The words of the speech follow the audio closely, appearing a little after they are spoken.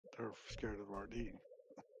They're scared of RD.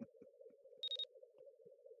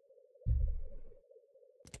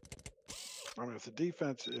 I mean, if the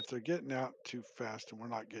defense, if they're getting out too fast and we're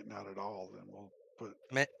not getting out at all, then we'll put.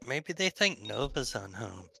 Maybe they think Nova's on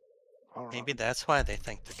home. I don't Maybe know. that's why they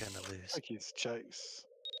think they're gonna lose. I think he's Chase.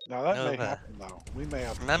 Now that may Nova. happen though. We may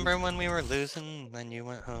have. Remember when we were losing, then you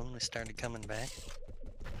went home, we started coming back?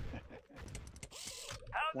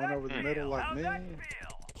 One over the middle like me.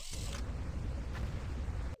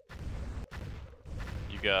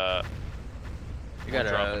 You got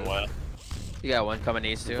a west. You got one coming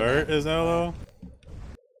east too. Vert is LO.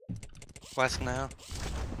 West now.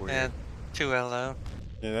 Weird. And 2 LO.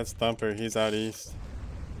 Yeah, that's Thumper. He's out east.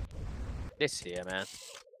 They see it, man.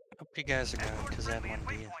 Hope you guys are going, because I had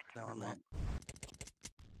 1D on that.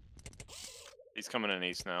 He's coming in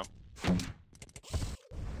east now.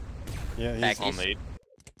 Yeah, he's Back On east. lead.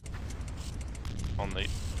 On lead.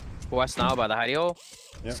 West now by the hidey hole.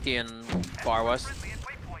 Yep. Skiing far west.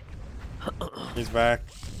 He's back.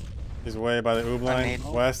 He's way by the oob line. need-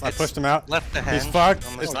 West. I it's pushed him out. Left the He's hinge. fucked.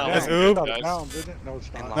 Almost It's down. oob. Out of Guys. bounds, isn't it? No, it's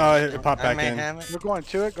And not. No, lost it popped I back may in. have it. We're going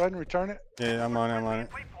to it. Go ahead and return it. Yeah, I'm on it. I'm on it.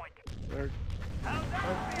 There.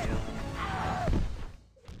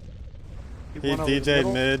 He One over the DJ'd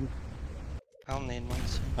middle. mid. I'll need one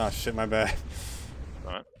soon. Oh shit, my bad.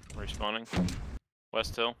 Alright. Respawning.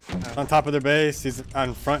 West hill. On top of their base. He's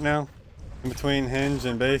on front now. In between hinge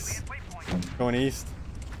and base. Going east.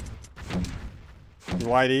 He's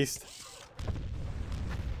wide east.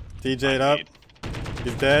 DJ'd up.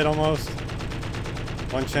 He's dead almost.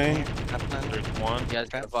 One chain. There's one. You guys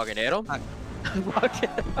gonna fucking hit him? Fucking.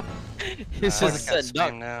 I He's just got sitting up.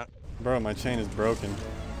 screamed out. Bro, my chain is broken.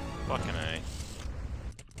 Fucking A.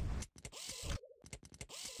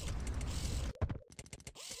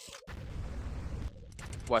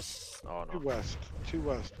 West. Oh Two no. west. Two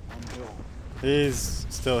west on the hill. He's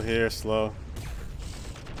still here, slow.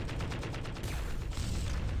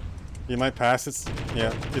 You might pass it.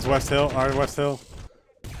 Yeah, it's West Hill. Our West Hill.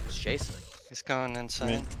 He's chasing. He's going inside.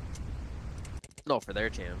 Me. No, for their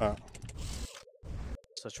team. Oh.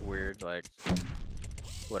 Such weird, like.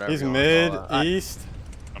 Whatever. He's you wanna mid call it. east.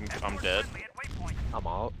 I'm dead. I'm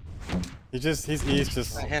out. He's east.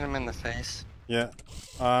 Just I hit him in the face. yeah.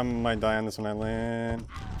 Might die on this when I land.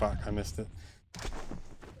 Fuck, I missed it.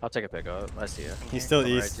 I'll take a pick up. I see you. He's still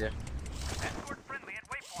Coming east. Right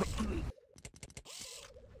to you.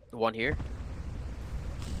 One here.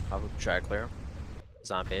 I'll try to clear him.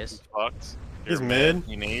 He's on base. Fucked. He's You're mid.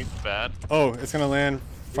 You need bad. Oh, it's gonna land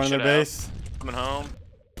in front of their should have. base. Coming home.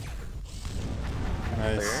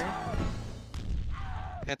 Nice. Clear.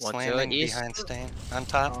 It's One to landing east. behind Stain. On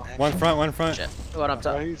top. Oh. One front, one front. Shit. What up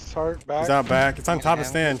top? He's hurt. Back. He's out back. It's on top of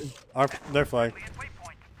stand. Their flag.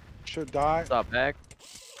 Should die. Stop back.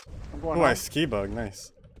 I'm going. Oh, I home. ski bug.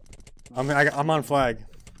 Nice. I'm on flag.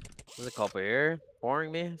 There's a couple here.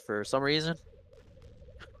 Boring me for some reason.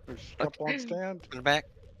 There's a couple on stand. Put it back.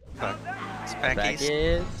 Fuck. It's back, Back east.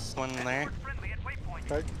 is. One there.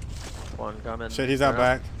 Okay. One coming. Shit, he's out Turn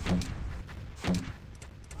up. back.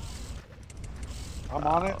 I'm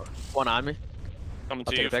on it. One on me. Coming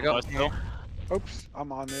I'll to take you a pick from up. West hill. Oops.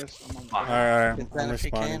 I'm on this. I'm on. Fuck. Alright, Get I'm that if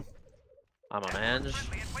you responding. can. I'm on hinge.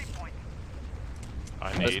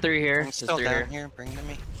 I There's need. 3 here. I'm There's still 3 down here. here. Bring to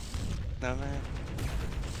me. No man.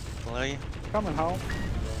 Below you. Coming home.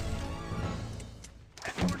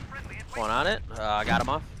 One on it. I got him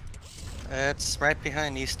off. It's right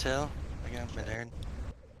behind East Hill. I got him there.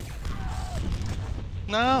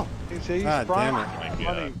 No! He's east. God front. damn it. Oh my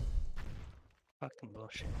Money. God. Fucking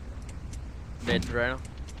bullshit. Mid right now.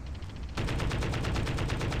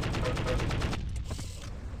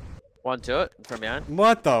 One to it from behind.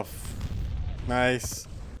 What the f... Nice.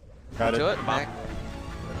 Got One to it. it. Back.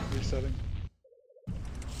 Resetting.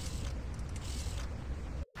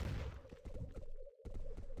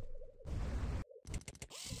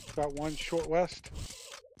 Got one short west.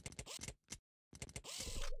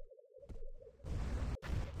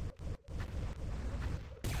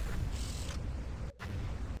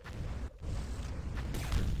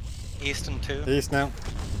 East and 2. East now.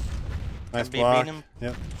 Nice MB block. beat him.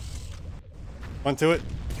 Yep. One to it.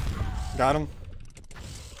 Got him.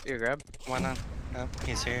 Here, grab. One on. Oh,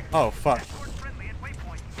 he's here. Oh, fuck.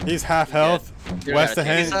 He's half health. You're West gonna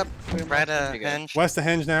of He's hinge. up. Right Pretty good. hinge. West of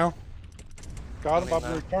hinge now. Got him.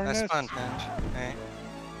 I'm returning That's this. fun, hinge. Alright.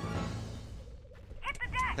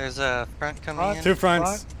 There's a front coming Front. in. Two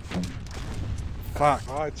fronts. Fuck.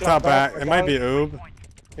 Oh, It's out back. I It got might be oob.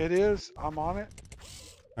 It is. I'm on it.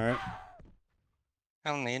 Alright. I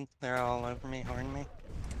don't need. They're all over me, horning me.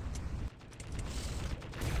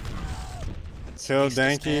 It's Kill east of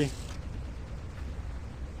Danky. stand.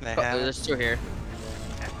 They Oh, have it. there's two here.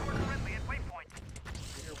 Here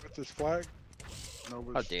with this flag. Oh,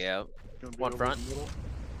 Nova's damn. gonna be One over front. the middle.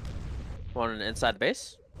 One inside the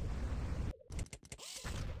base.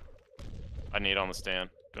 I need on the stand.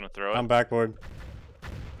 Gonna throw it. I'm backboard.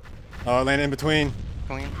 Oh, it landed in between.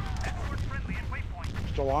 Queen.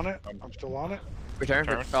 Still on it. I'm still on it. Return.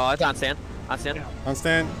 Return. Oh, it's on stand. On stand. On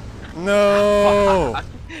stand. No!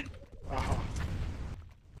 Oh,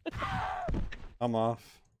 I'm off.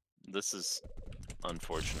 This is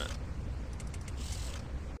unfortunate.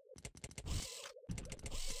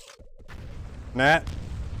 Nat.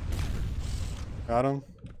 Got him.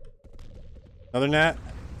 Another Nat.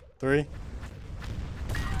 3.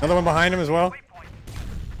 Another one behind him as well.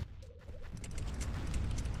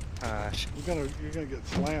 you're gonna get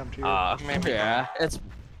slammed here. Maybe Yeah. It's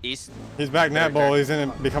east. He's back Nat Bowl. He's in.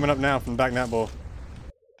 Be coming up now from back Nat Bowl.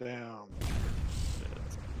 Damn.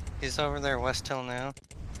 He's over there, West Hill now.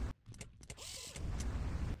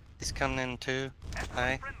 He's coming in too.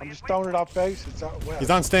 Hi. I'm just throwing it out base. It's out west. He's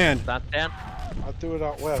on stand. It's on stand. I threw it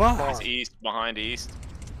out west. Fuck. far. He's east, behind east.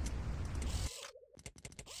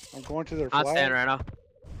 I'm going to their On flag. stand right now.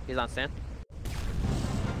 He's on stand.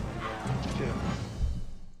 Shit.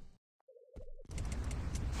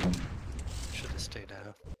 Should have stayed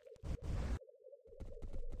out.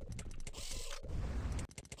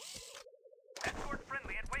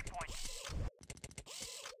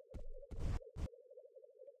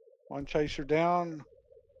 One chaser down.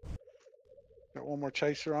 Got one more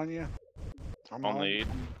chaser on you. I'm On lead.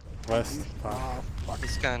 West. Ah, fuck.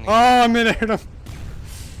 He's gone. Oh, I mid-aired him.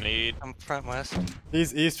 Need. I'm front west.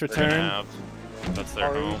 He's east They're gonna return. have- That's their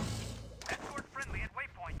Sorry. home.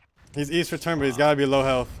 He's east return, but he's got to be low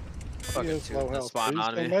health. He Fucking is two low just health. spawned He's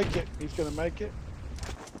on gonna me. make it. He's gonna make it.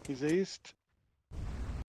 He's east.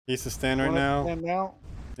 East of stand right One up now. and now.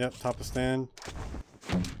 Yep, top of stand.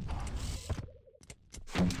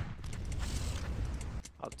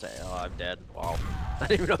 I'll tell you. Oh, I'm dead. Wow. I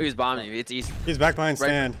didn't even know he was bombing you. It's east. He's back behind Right.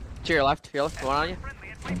 stand. To your left. To your left. One on you.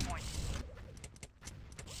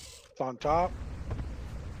 It's on top.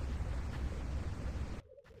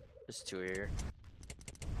 There's two here.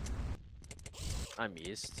 I'm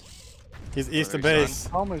east. He's east of Very base.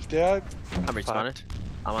 Home is dead. I'm respawning. Fucked.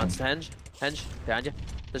 I'm on Henge. Henge. Behind you.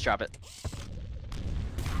 Just drop it.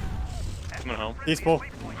 Coming home. East pole.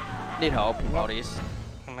 Need help. Out east.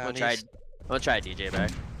 I'm I'm out gonna east. try DJ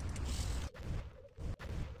back.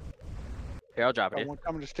 Here, I'll drop it. Got You. one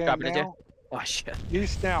coming to stand Drop it, did you? now. Oh shit.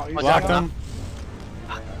 East now. East Locked now. him.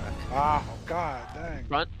 Ah, oh, god dang.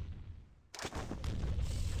 Front.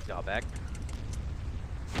 Go back.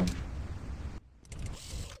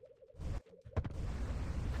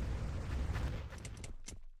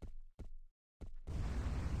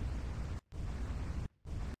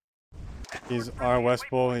 He's our west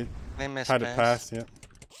pole. He They missed tried to pass. Yep.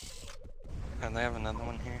 And they have another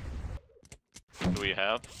one here. Do we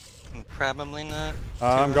have? Probably not.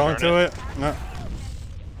 I'm going to it. No,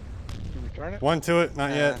 Can we turn it? one to it.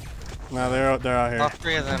 Not yet. No, they're out All here.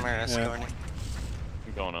 3 of them are escorting.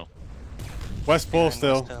 I'm going now. West pole Behind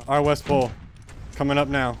still. West Hill. Our west pole. Coming up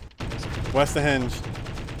now. West of hinge.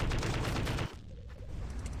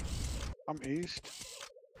 I'm east.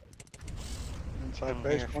 Inside I'm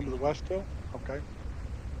base, here. going to the west hill. Okay.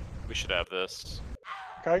 We should have this.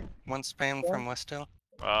 Okay. One spam from West Hill.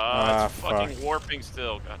 It's fucking fuck. warping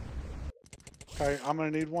still. God. Okay. I'm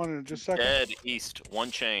gonna need one in just a second. Dead east.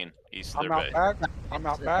 One chain. East of I'm their out base. back. I'm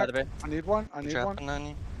out Inside back. the base. I need one. I need one. Dropping on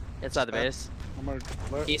you. Inside the base. I'm gonna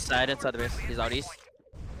let. East side. Inside the base. He's out east.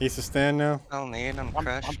 East of stand now. I'll need. I'm I'm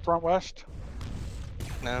crushed. front west.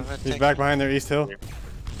 Nova, He's take back behind their east hill.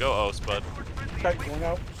 Go Oast, bud. Okay, going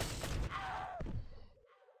out.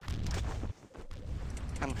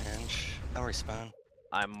 I'm hinge. I'll respawn.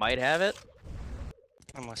 I might have it.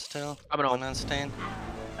 I'm West Hill. Coming One home. on stand.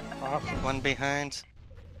 Awesome. One behind.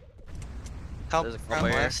 Help There's a from couple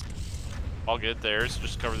here. west. I'll get theirs.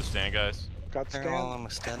 Just cover the stand, guys. Got They're all stand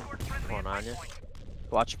almost dead. One on you.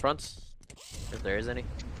 Watch your fronts. If there is any. in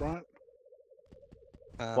front.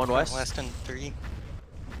 One front west. West and 3.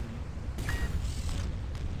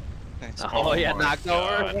 Nice. Oh, yeah, my knocked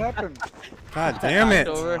God. over. What happened? God damn it.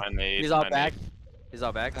 Knocked over. I need. He's all I back. need- He's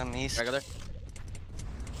all back. I'm east. Regular.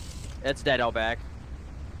 It's dead all back.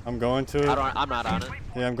 I'm going to I it. don't. I'm not on it.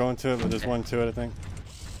 Yeah, I'm going to it, but there's one to it, I think.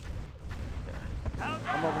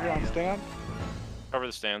 I'm over here on stand. Cover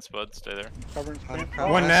the stand, Spud. Stay there. Covering stand. Oh,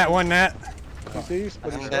 One West. Nat, one Nat. He's east,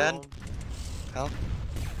 but I'm he's dead. Help.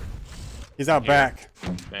 He's out Here. back.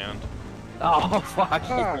 Stand. Oh fuck!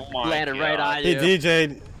 Ah, He my landed right God. on He you.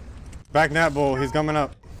 DJ'd. Back Nat Bull. He's coming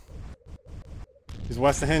up. He's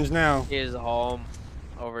west of hinge now. He is home.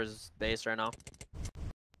 over his base right now.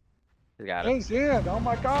 He's got it. He's in. Oh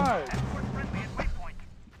my god.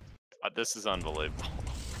 This is unbelievable.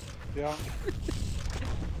 Yeah.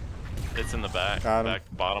 It's in the back. Got him.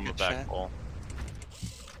 Bottom Good of back shot. pole.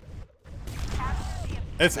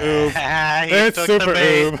 It's oob. You It's took super the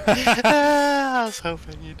bait. oob. I was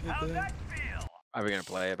hoping you did that. Are we gonna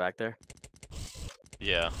play it back there?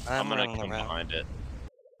 Yeah, I'm I'm gonna running come around. behind it.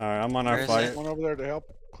 Alright, I'm on Where our is fight. it? One over there to help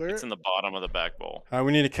clear It's it. in the bottom of the back bowl. Alright,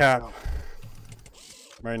 we need a cap. Yeah.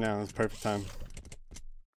 Right now, it's perfect time.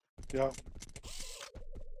 Yeah. All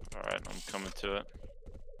right, I'm coming to it.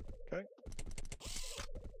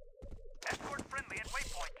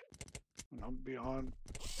 And I'm beyond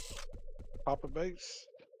top of base.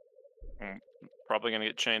 Probably gonna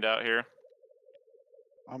get chained out here.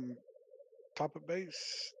 I'm top of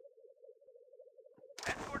base.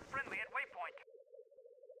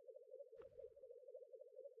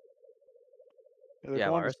 Yeah, they're Yeah,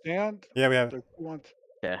 going to Lars. stand. Yeah, we have it. They're going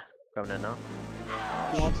Yeah, coming in now.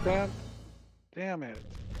 to stand. Damn it.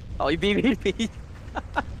 Oh, you beat me.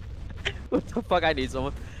 What the fuck? I need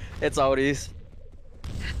someone. It's Odie's.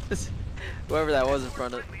 Whoever that was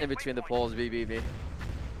in between the poles, beat me.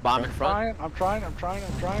 Bomb in front. I'm trying.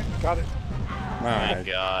 Got it. My My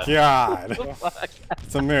God. God. Fuck.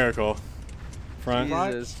 It's a miracle. Front.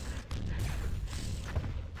 Jesus.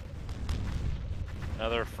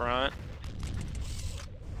 Another front.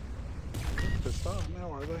 Pissed off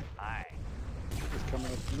now, are they? They're just coming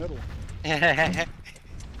up the middle.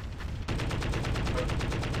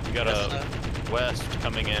 You got a west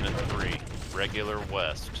coming in 3. Regular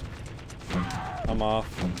west. I'm off.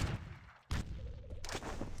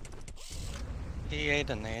 He ate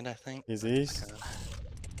a nade, I think. He's east.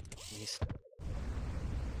 East.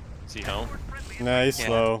 Is he home? Nah, he's Yeah.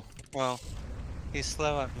 slow. Well, he's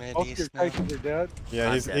slow up mid Both your east now. cases are dead. Yeah,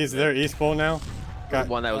 I'm he's dead, he's man. there east bowl now. Got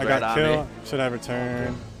One that was I right got on kill. me. Should have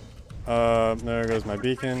return. There goes my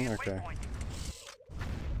beacon. Okay.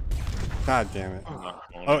 God damn it. I'm not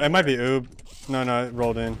going Oh, it might be oob. No, it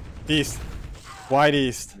rolled in. East. Wide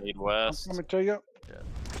east. Need I'm west. coming to you. Yeah.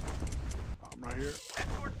 I'm right here.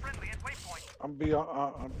 I'm be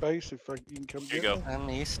on base if you can come Here you get go. me. I'm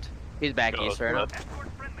east. He's back Go, east right now. left.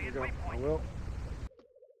 Here you go. I will.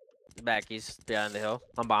 Back east behind the hill.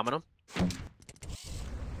 I'm bombing him.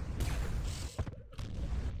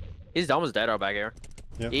 He's almost dead out back here.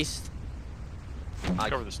 Yep. East.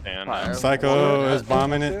 Cover the stand Fire. now. Psycho Yeah. is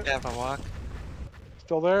bombing That's it. You have a walk.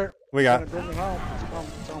 Still there. We got. Bring it home.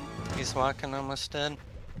 It's home. He's walking almost dead.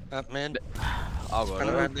 Up mid. I'll go Front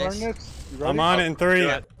to of our it. Burn base. this. You I'm ready? on it in 3. Do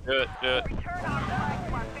it. Do it. Do it.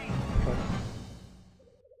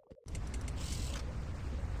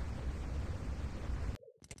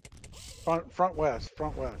 Front west.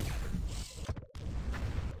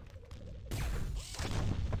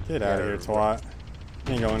 Get out of here, twat.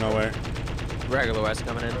 He ain't going nowhere. Regular West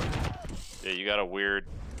coming in. Yeah, you got a weird.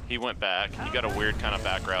 He went back. You got a weird kind of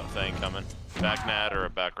back route thing coming. Back nat or a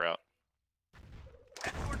back route.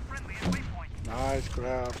 Nice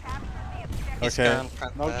grab. He's Okay. gone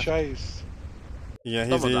front No left. chase. Yeah,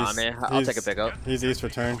 he's Someone's on east. me. I'll take a He's- pickup. He's east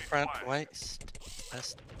return. Front west.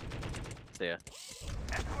 West. See ya.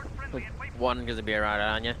 One gonna be right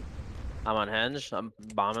on you. I'm on hinge. I'm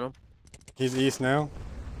bombing him. He's east now.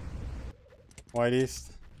 Wide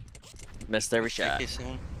east. Missed every Take shot. you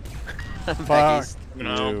soon. Back Fuck east. Coming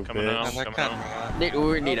home. you, Coming bitch. home. And they're Coming cutting home. me off.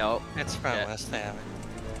 We need out. It's front Yeah. west. They have it.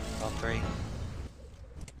 All 3.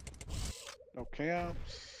 No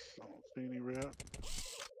camps. I don't see any red.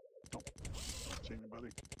 Nope. Don't see anybody.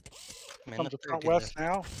 Man, Comes to that's front pretty west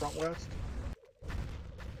now. Front west.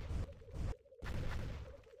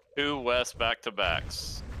 2 west back to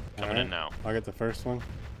backs. Coming in now. I'll get the first one.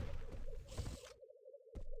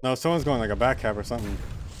 No, someone's going like a back cap or something.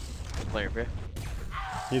 Player for you.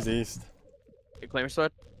 He's east. You claim your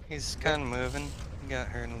sword? He's kind of moving. He got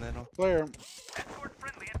hurt a little. Clear.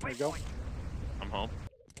 There you go. I'm home.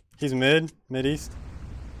 He's mid east.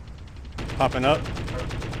 Popping up.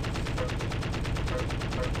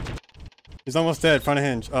 He's almost dead. Front of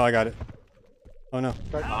hinge. Oh, I got it. Oh no.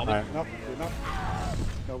 Okay. Alright. Enough.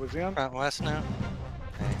 Enough. Nobody's in. Front west now.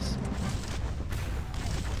 Nice.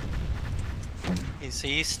 He's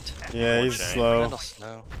east. Yeah, he's Chain. slow. Little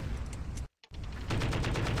slow.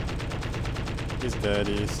 He's dead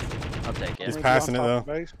east. I'll take He's it. passing it, On top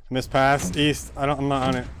though. of base. Miss pass east. I'm not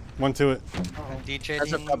on it. One to it. Uh-oh. DJ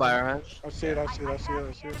That's a Dean, pro by our hinge. I see it.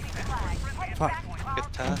 Fuck.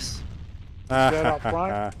 good toss. Dead out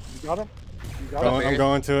front. You got him? You got him? I'm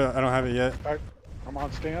going to it. I don't have it yet. I'm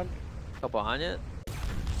on stand. Couple on it.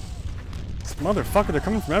 Motherfucker, they're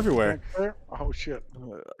coming from everywhere. Clear? Oh shit.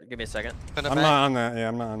 Give me a second. Put it I'm back. not on that. Yeah,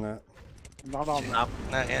 I'm not on that. Not on that. No.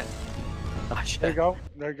 Not yet. Oh, There you shit. go.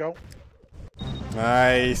 There you go.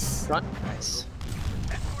 Nice. Front. Nice.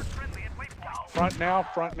 Front now.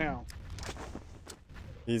 Front now.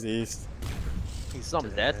 He's east. He's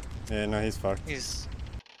Someone's dead. Yeah, no, he's fucked. He's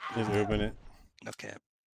He's oobing it. okay.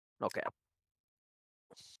 Okay.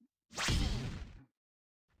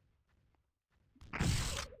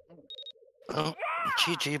 Oh,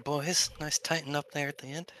 GG boys. Nice tighten up there at the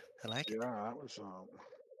end. I like Yeah, it. that was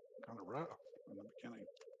kind of rough in the beginning.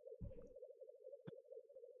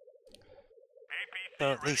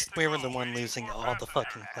 So at least we were the one losing all the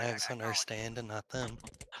fucking flags on our stand and not them.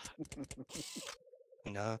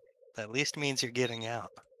 You know, that at least means you're getting out.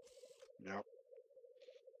 Yep.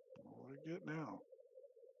 What do we get now?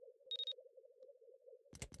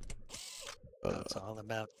 It's all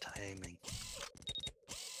about timing.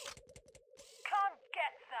 Come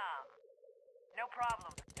get some. No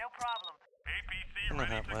problem. No problem. In the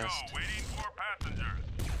Hot West. Waiting for passengers.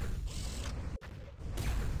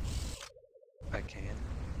 If I can.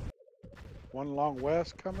 One long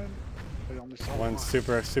west coming. They only saw One one.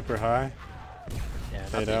 super high. Yeah,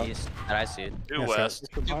 Fade not out. the east that I see. Due Yeah, so- west.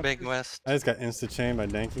 Too big west. I just got insta chain by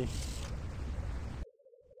Danky.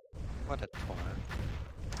 What a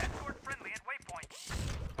twat. Escort friendly at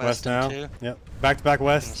waypoint. West and now. two. Yep. Back to back And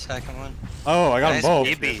the west. second one. Oh, I got Nice them both.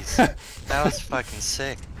 babies. That was fucking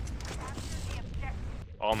sick.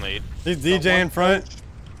 All need. He's DJ in front.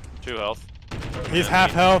 2 health. He's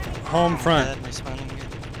half health. Home front. Dead, respawning again.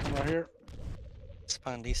 Come right here.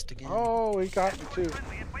 Spawned east again. Oh, he got me too.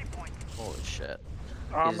 Holy shit.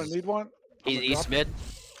 I'm gonna He's- need one. I'm He's gonna east drop mid.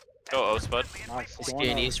 Go O Spud. it. Nice. He's Going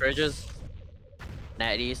getting over. east ridges.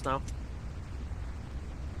 Nat east now.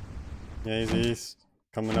 Yeah, he's east.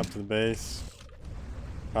 Coming up to the base.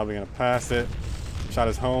 Probably gonna pass it. Shot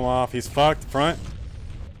his home off. He's fucked. Front.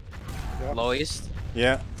 Yep. Low east.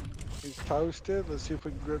 Yeah. He's toasted. Let's see if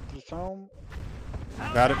we can grip this home.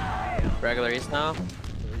 Got it. Regular east now.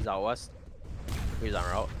 He's out west. He's on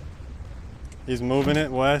route. He's moving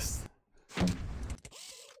it west.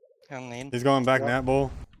 I'll need. He's going back Yep. Nat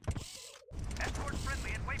Bull. Escort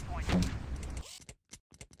friendly at waypoint.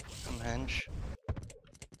 Some henge.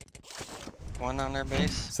 One on their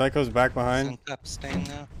base. Psycho's back behind. Sent up stain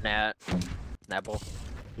now. Nat bull.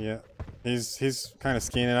 Yeah. He's kind of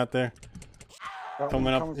skiing it out there. That Coming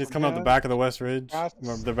one up. He's from coming up the him. back of the west ridge. Pass.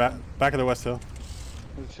 The back of the west hill.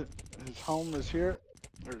 His home is here.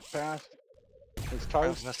 Or it's past. It's Out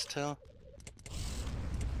toast. west hill.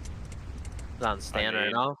 He's on stand right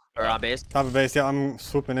need- now. Or on base. Top of base. Yeah, I'm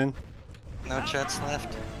swooping in. No jets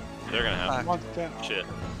left. They're gonna have Fuck. One stand. Oh, shit.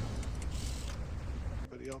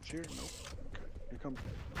 anybody else here? Nope. Okay. Here comes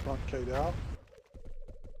front Kate out.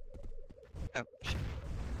 Oh, shit.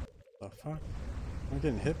 The fuck? I'm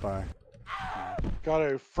getting hit by. Got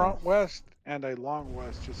a front west and a long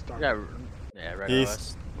west just started. Yeah, regular East.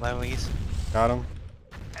 west. Low east. Got him.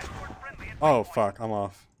 Oh fuck, I'm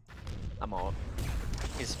off. I'm out.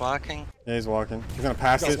 He's walking. Yeah, he's walking. He's gonna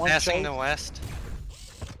pass Got it. one Passing shade. the west.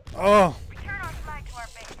 Oh! Return our flag to our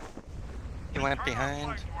base. He went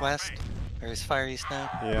behind west. Or he's fire east now.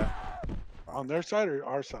 Yeah. On their side or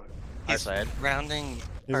our side? Our He's side. rounding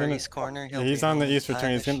He's our in the- east corner. Yeah, He'll he's be on the home east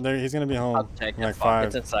return. He's five-ish. gonna be I'll home. take in it. like Fuck, 5.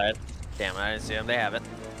 it's inside. Damn, I didn't see him. They have it.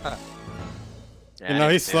 Huh. Yeah, You I know,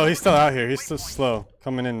 didn't he's see slow. him. He's still out here. He's still slow.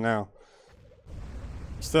 Coming in now.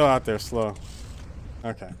 Still out there, slow.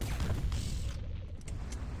 Okay.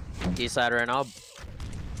 East side right now. I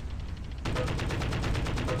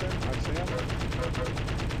see him.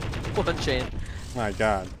 One chain. My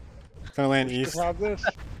god. Gonna land east. Just have this.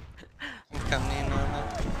 I'm coming in on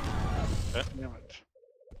it. Damn it.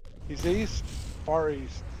 He's east, far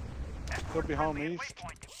east. He'll be home east.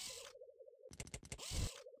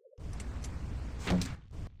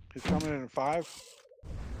 He's coming in 5.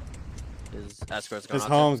 His escort's going His out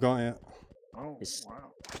home's going. Yeah. Oh, He's-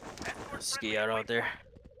 wow. there. Ski out there.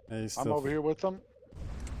 Yeah, he's I'm still. over here with him.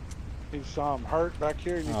 He's hurt back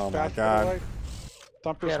here. He needs Oh to my pass God. that way.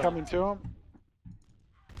 Thumper's Get him. coming to him.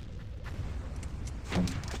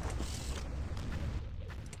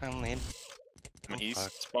 I'll need. I'm Oh, east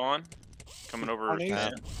fuck. spawn. Coming over. On east. Yeah.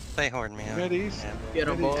 They hoard me out. Mid east. Yeah. Get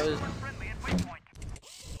him, Mid-east.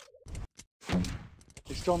 boys.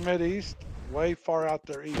 He's still mid east. Way far out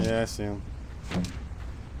there east. Yeah, I see him.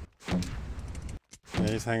 Yeah,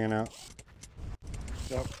 he's hanging out.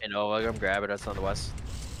 Yep. You know, let him grab it. That's on the west.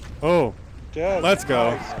 Oh, Dead. Let's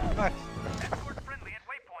go. Nice. Nice.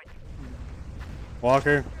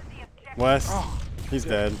 Walker. West. Oh, He's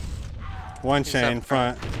dead. One He's chain up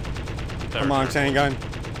front. Third. Come on, chain gun.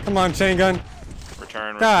 Come on, chain gun.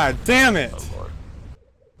 Return. God damn it. Oh, Lord.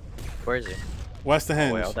 Where is he? West of Oh,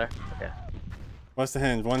 hinge. way out there. Okay. West of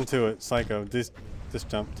hinge. One to it. Psycho. Just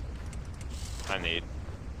jumped. I need.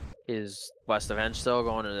 Is west of Henge still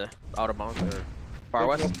going to the outer bound or far Big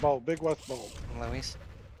west? West Bowl. Big West Bowl. Louis.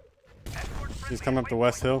 He's coming up the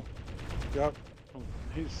West Hill. Yep.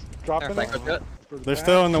 He's dropping They're it. like, good. for the They're pass.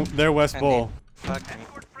 still in their West And Bowl. Fuck me.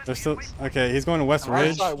 They're still okay. He's going to West Right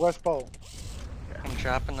Ridge. side, West Bowl. I'm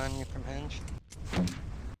dropping on you from Hinge.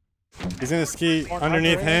 He's gonna ski On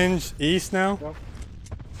underneath other hinge east now.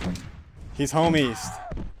 Yep. He's home east,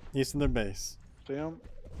 east of their base. See him?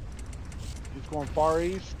 He's going far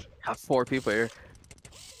east. Got 4 people here.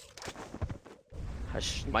 I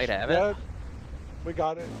might have it. Dead. We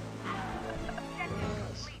got it.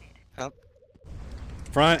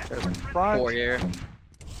 Front, Front. 4 here.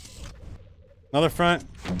 another front.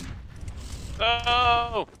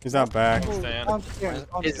 Oh! He's out back. Ooh, Stand. on stand,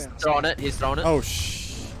 on He's stand. throwing it. He's throwing it. Oh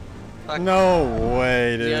shh. Fuck. No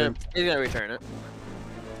way, dude. He's gonna return it.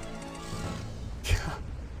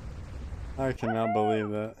 I cannot believe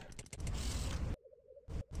that.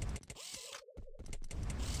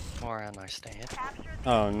 More on our stand.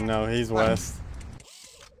 Oh no, he's west.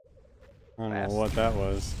 I don't Fast. know what that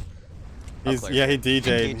was. Up He's clear. yeah, he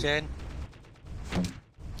DJ'd. DJ'd.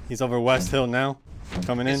 He's over West Hill now.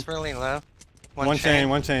 Coming in. He's really low. One chain,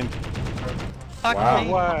 one chain. Fuck Wow. me.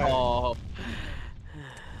 Way. Oh.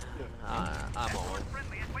 I'm on.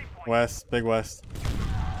 West, big West.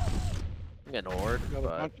 I'm getting a horde, Got a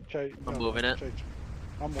but bunch of chase. I'm moving it.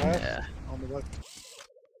 I'm west. yeah. On the west.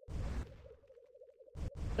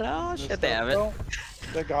 Oh This shit, they have it. stuff,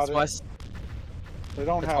 though, They got It's it. west. They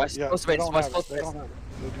don't It's have west it yet. coast They base, don't west have it. coast They base. don't have it.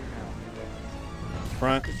 They do now.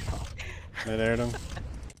 Front. Good job. They dared him.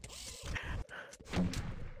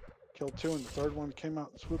 Killed 2 and the third one came out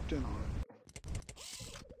and swooped in on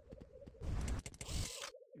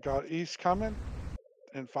it. Got east coming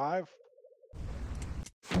in 5.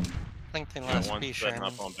 I think they Got lost one B setting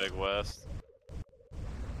Sherman. up on Big West.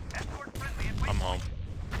 I'm home.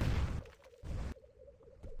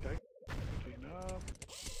 Clean up.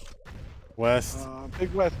 West.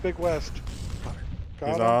 Big West, Big West. Got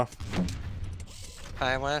He's him. off.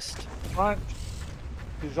 High West. Front.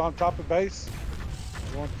 He's on top of base.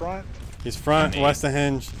 Going front. He's front, Neat. west of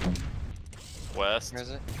hinge. West. Where is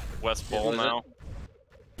it? West Yeah, Bowl what is it? now.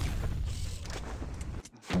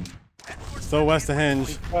 Still west of hinge.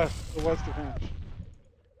 He's west, the west of him.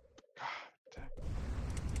 God damn.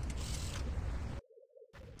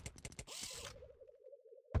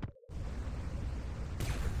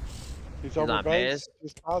 He's over on base. base.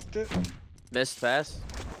 Just tossed it. Missed fast.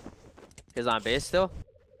 He's on base still.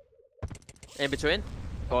 In between.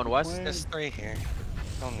 Going west. Between. There's 3 here.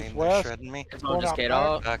 Don't need west. they're shredding me. It's going going just out Kate back.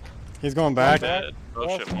 out. Fuck. He's going back. back. Dead. Oh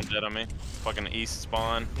West. shit, one dead on me. Fucking east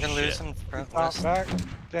spawn. You're Shit. losing front Top west. back.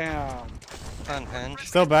 Damn. On Hinge.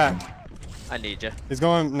 Still back. I need you. He's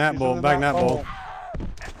going nat He's bowl, in the back nap nat bowl.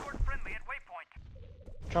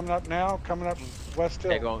 Coming up now. Coming up West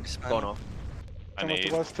Hill. Yeah, going off. I Coming up need.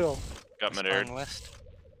 to West Hill. Got mid aired. Spawn west.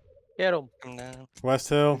 Get him. Come down. West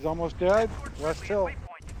Hill. He's almost dead. West Hill.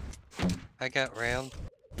 I got railed.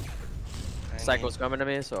 I Psycho's coming to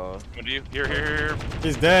me, so What do you? Here.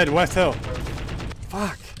 He's dead. West Hill.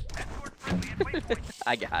 Fuck.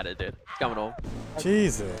 I got it, dude. It's coming home.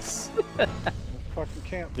 Jesus. Fucking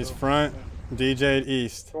camp. He's though. front. Yeah. DJ'd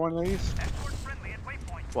east. Going east.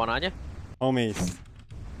 One on you. Home east.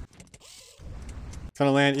 It's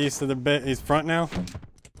gonna land east of the bit. He's front now.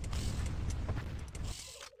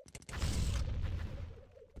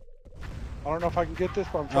 I don't know if I can get this,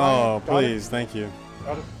 but I'm trying. Oh, Got please. Thank you. It.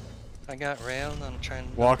 Got it. I got railed. I'm trying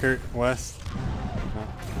to. Walker, west.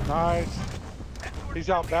 Nice. He's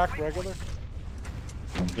out back regular.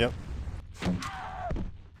 Yep.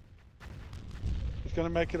 He's gonna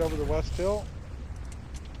make it over the West Hill.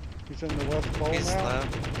 He's in the West Bowl He's now. low.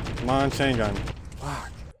 Come on, chain gun.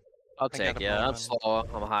 Fuck. I'll I take got a yeah. I'm ball slow.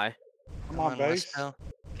 I'm high. I'm on base. West Hill.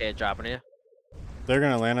 Okay, dropping you. They're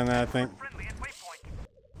gonna land on that, I think.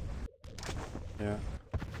 Yeah.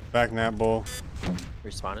 Back nat bowl.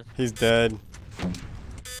 Respawning. He's dead.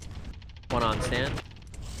 One on stand.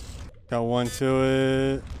 Got one to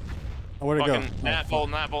it. Oh, where'd it go? Fucking Oh, nat fuck.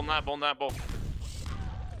 bowl.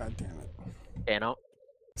 God damn it. Fan out.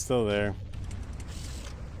 Still there.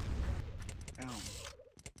 Damn.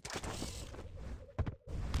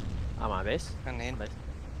 I'm on base. I need. Nice.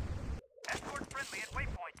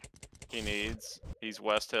 He needs. He's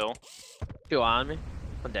West Hill. 2 on me.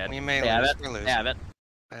 I'm dead. We may They have lose. it. We're losing. They have it.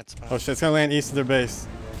 Bad spot. Oh shit, it's gonna land east of their base.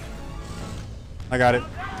 I got it.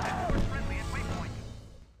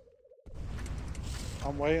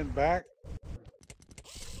 I'm weighing back.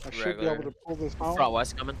 I should be able Regular. to pull this home. Front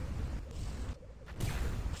west coming.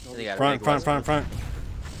 No, They got a Front, big front, west front, coming. front.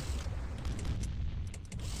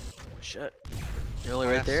 Oh, shit. You're only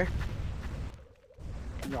right Yes. there?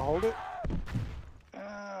 Can you hold it?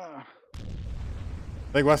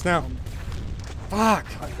 Big west now. Fuck!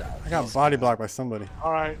 I got body blocked by somebody.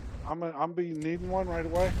 All right, I'm be needing one right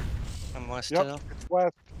away. I'm west Yep, still. it's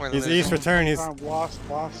west. We're He's losing. east return. He's Lost.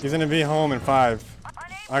 gonna be home in 5.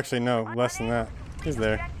 Actually, no, less than that. He's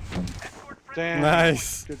there. Damn.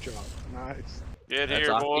 Nice. Good job. Nice. Get That's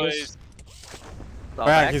here, off boys. east. All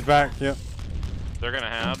Back. He's back. Yep. They're gonna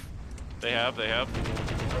have. They have.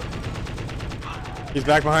 He's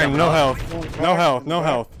back behind. No health. No health. No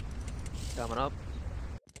health. Coming up.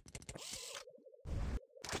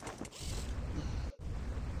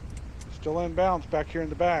 Still inbounds back here in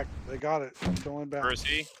the back. They got it. Still Where inbound. is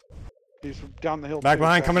he? He's down the hill. Back too.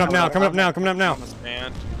 behind. Coming up now. Coming up now. Coming up now. On the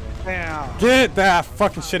stand. Damn. Get that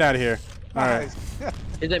fucking shit out of here. All right. Nice.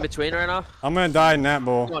 He's in between right now. I'm gonna die in Nat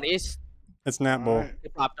Bowl. Going east. It's Nat Bowl. Alright. He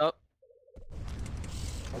popped up.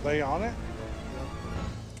 Are they on it?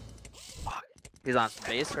 He's on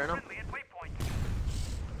base right now.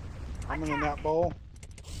 I'm in the net bowl.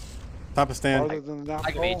 Top of stand. Farther than the net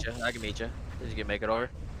I can bowl. meet you. I can meet you. Did you can make it over?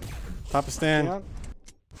 Top of stand.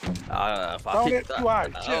 Fuck. Found it. Too high.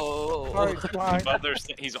 Shit. Oh. Sorry, too high. But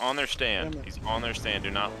he's on their stand. Damn it. He's on their stand. Do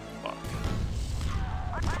not.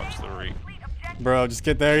 Fuck. Watch the re. Bro, just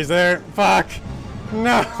get there. He's there. Fuck.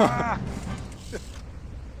 No. Ah,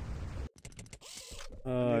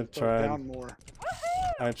 Oh, I need to throw it tried. down more.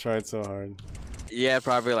 I tried so hard. Yeah,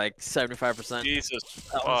 probably like 75%. Jesus.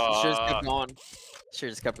 Should just kept going. Should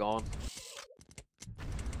just kept going.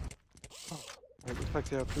 It looks like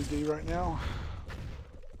they have 3D right now.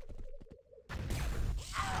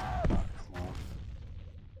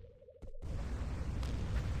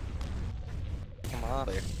 Come on.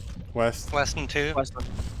 West. West and 2. Western.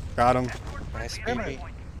 Got him. Nice Damn it. BB.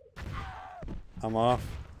 I'm off.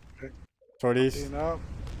 Okay. Toward east. Clean up.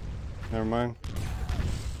 Never mind.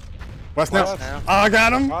 West now. West. Now. Oh, I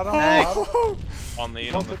got him. Got him, Oh. On the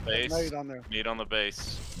Don't on the put that base. nade on there. Meet on the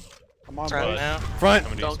base. I'm on Front base. now. Front.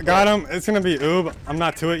 Coming Don't east. Got him. It's gonna be oob. I'm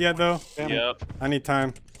not to it yet though. Damn it. Yep. I need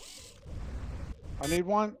time. I need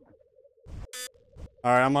one.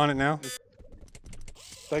 All right, I'm on it now.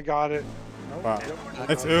 They got it. Nope. Wow. Yep.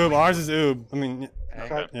 It's oob. Ours is oob. I mean,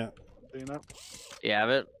 Okay. yeah. Clean up. You have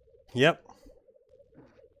it. Yep.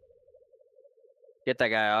 Get that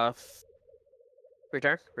guy off.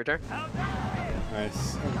 Return. Return.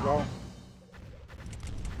 Nice. There we go.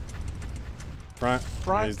 Front.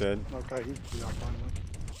 Front. He's dead. Okay, he's not fine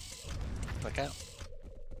then. Look out.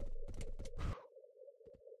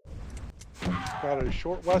 Got a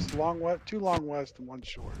short west, long west, 2 long west, and 1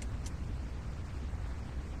 short.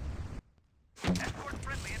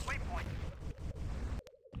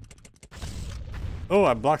 Oh,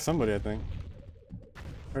 I blocked somebody. I think.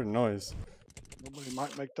 Heard a noise. Nobody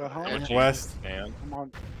might make that home. Would you West. stand? I'm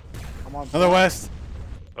on. I'm on. Another west.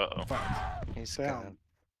 Uh-oh. He's Down. gone.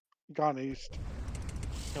 Gone east.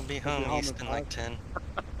 He'll be He'll be home home east in in like 5. 10.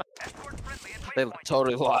 They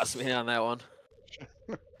totally lost me on that one.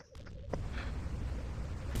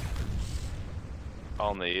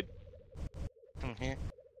 I'll need. Come here.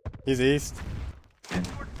 He's east.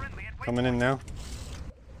 Coming in now.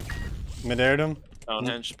 Mid-aired him.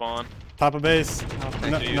 Stonehenge spawn. Top of base. Okay.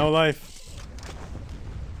 No, you. no life.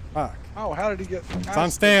 Fuck. Oh, how did he get? He's on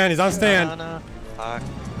stand. He's on No, stand. no. Fuck.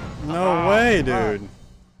 No way, fuck. dude.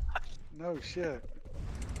 No shit.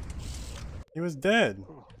 He was dead.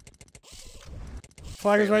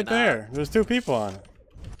 Flag is right Apparently not. there. There's 2 people on it.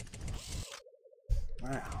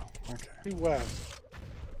 Wow. Okay. He west.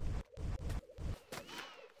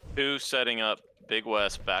 2 setting up Big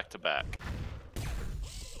West back to back.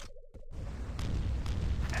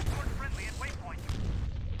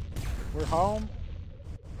 We're home.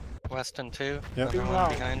 West and 2. Yep. Another Two one out.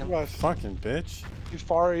 behind him. West. Fucking bitch. He's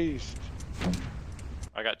far east.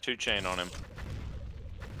 I got 2 chain on him.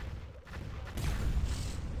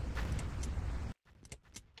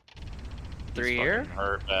 Three He's here. fucking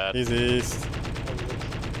hurt bad. He's east.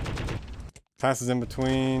 Passes in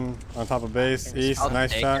between. On top of base. East. I'll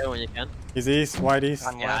Nice take shot. it when you can. He's east. Wide east.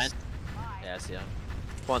 On Yeah, west. Yeah, I see him.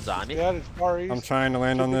 One's on me. Yeah, it's far east. I'm trying to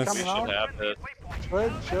land Should on be this. We coming should out. have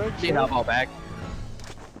this. Should. Need help all back.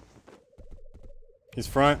 He's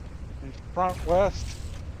front. He's front west.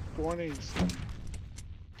 Going east.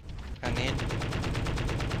 I need.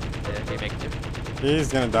 Yeah, he make it.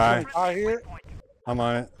 He's gonna die. I here. I'm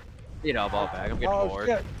on it. Need help all back. I'm getting Oh bored.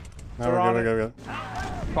 shit. No, They're we're on good. We're good.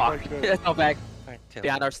 Fuck. Okay. Help back. Alright, kill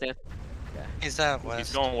Behind him. our stand. He's out He's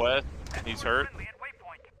west. going west. He's hurt. Friendly at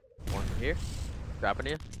waypoint. One here. Dropping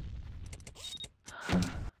you.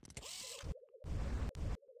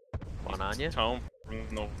 One on you. Home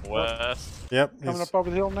from the west. Yep. Coming He's, up over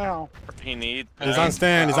the hill now. He needs. he's on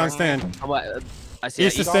stand. He's on Army. stand. Oh, I see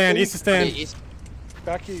East to it. stand. East to stand. Okay, east.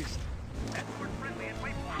 Back east. Escort friendly at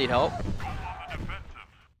waypoint. Need help.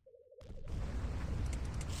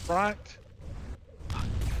 Front.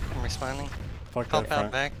 I'm responding. Fuck that Help out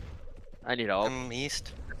front. back. I need help. I'm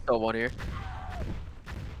east. Still one here.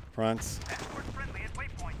 Fronts. Escort friendly at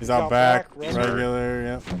waypoint. He's out Out back. back, regular. Regular.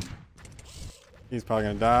 Yep. He's probably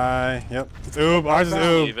gonna die. Yep. It's oob. Ours is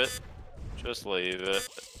oob. Leave it. Just leave it.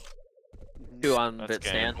 Two on That's bit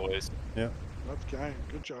game, stand. boys. That's game.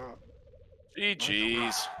 Good job.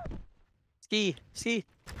 GG's. Ski. Ski.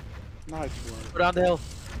 Nice work. Go down the hill.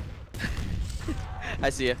 I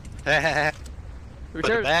see you. Put it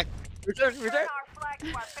Return. back. Return. Return Return. our flag to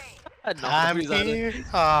our base. I know I'm he's on it. here.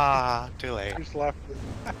 Ah, too late. Just left it.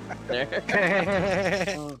 There.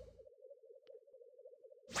 Uh,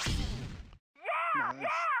 Yeah, Nice. yeah.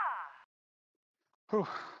 whew,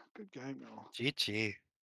 good game, y'all. GG.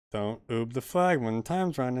 Don't oob the flag when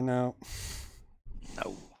time's running out.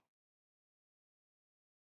 No.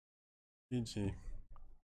 GG.